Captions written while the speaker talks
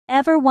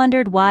Ever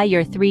wondered why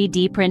your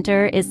 3D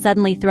printer is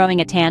suddenly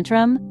throwing a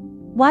tantrum?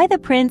 Why the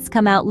prints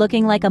come out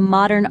looking like a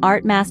modern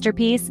art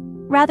masterpiece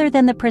rather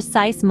than the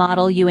precise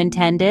model you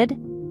intended?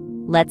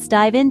 Let's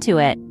dive into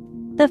it.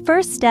 The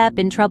first step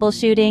in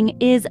troubleshooting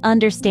is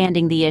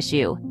understanding the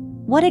issue.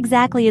 What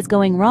exactly is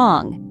going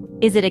wrong?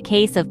 Is it a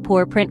case of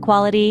poor print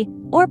quality,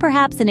 or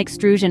perhaps an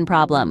extrusion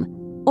problem?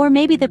 Or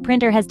maybe the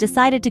printer has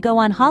decided to go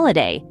on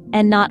holiday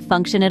and not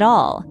function at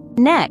all.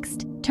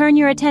 Next, turn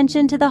your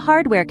attention to the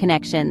hardware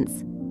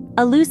connections.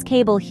 A loose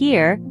cable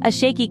here, a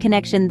shaky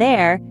connection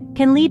there,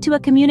 can lead to a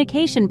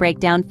communication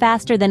breakdown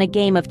faster than a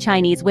game of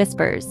Chinese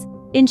whispers.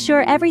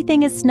 Ensure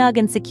everything is snug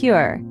and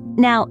secure.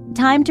 Now,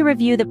 time to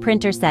review the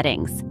printer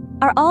settings.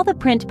 Are all the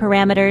print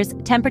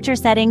parameters, temperature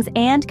settings,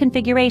 and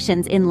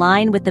configurations in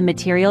line with the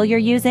material you're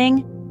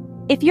using?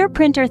 If your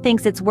printer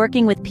thinks it's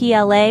working with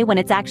PLA when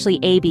it's actually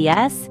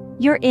ABS,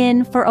 you're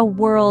in for a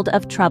world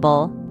of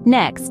trouble.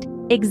 Next,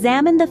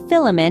 examine the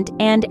filament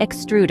and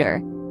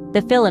extruder.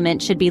 The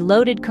filament should be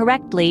loaded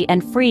correctly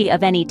and free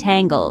of any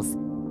tangles.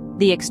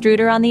 The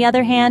extruder, on the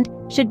other hand,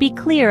 should be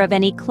clear of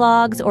any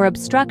clogs or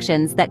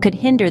obstructions that could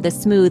hinder the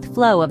smooth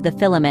flow of the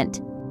filament.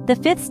 The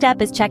fifth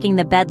step is checking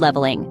the bed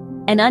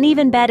leveling. An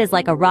uneven bed is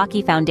like a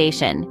rocky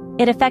foundation.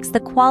 It affects the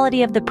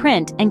quality of the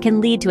print and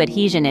can lead to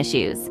adhesion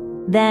issues.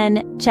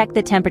 Then, check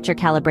the temperature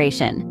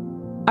calibration.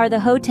 Are the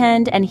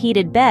hotend and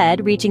heated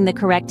bed reaching the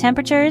correct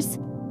temperatures?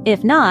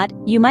 If not,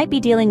 you might be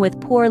dealing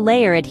with poor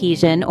layer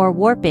adhesion or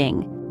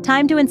warping.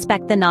 Time to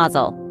inspect the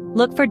nozzle.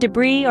 Look for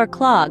debris or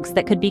clogs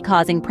that could be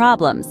causing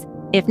problems.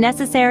 If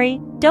necessary,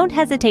 don't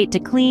hesitate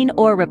to clean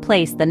or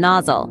replace the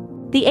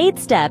nozzle. The eighth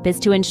step is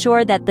to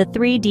ensure that the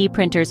 3D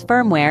printer's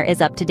firmware is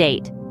up to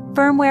date.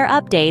 Firmware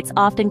updates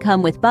often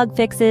come with bug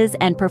fixes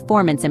and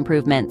performance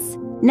improvements.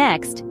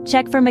 Next,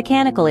 check for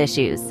mechanical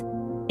issues.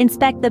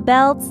 Inspect the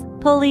belts,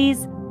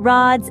 pulleys,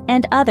 rods,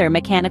 and other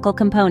mechanical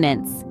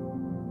components.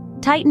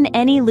 Tighten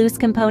any loose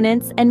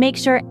components and make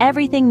sure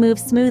everything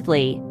moves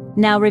smoothly.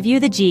 Now review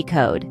the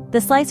G-code.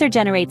 The slicer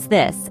generates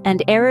this,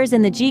 and errors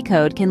in the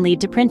G-code can lead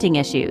to printing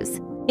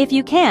issues. If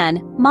you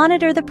can,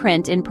 monitor the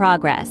print in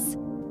progress.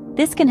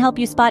 This can help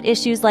you spot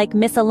issues like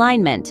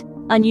misalignment,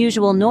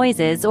 unusual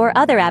noises, or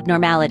other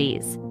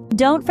abnormalities.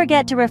 Don't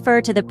forget to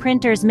refer to the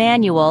printer's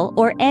manual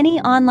or any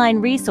online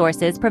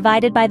resources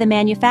provided by the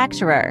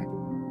manufacturer.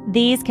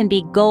 These can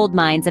be gold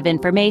mines of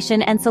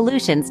information and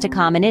solutions to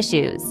common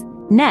issues.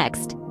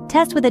 Next,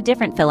 test with a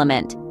different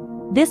filament.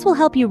 This will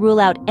help you rule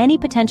out any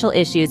potential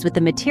issues with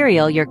the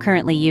material you're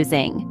currently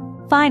using.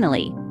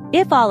 Finally,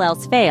 if all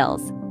else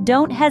fails,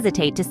 don't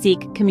hesitate to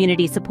seek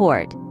community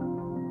support.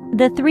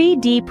 The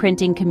 3D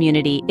printing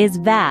community is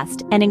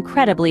vast and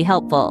incredibly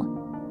helpful.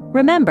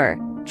 Remember,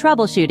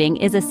 troubleshooting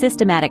is a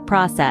systematic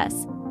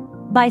process.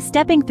 By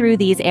stepping through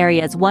these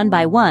areas one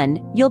by one,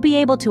 you'll be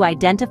able to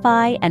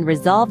identify and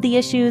resolve the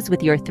issues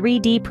with your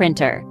 3D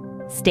printer.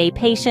 Stay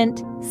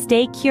patient,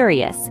 stay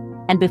curious,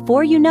 and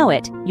before you know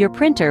it, your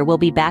printer will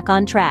be back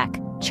on track,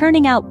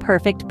 churning out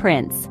perfect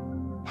prints.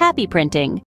 Happy printing!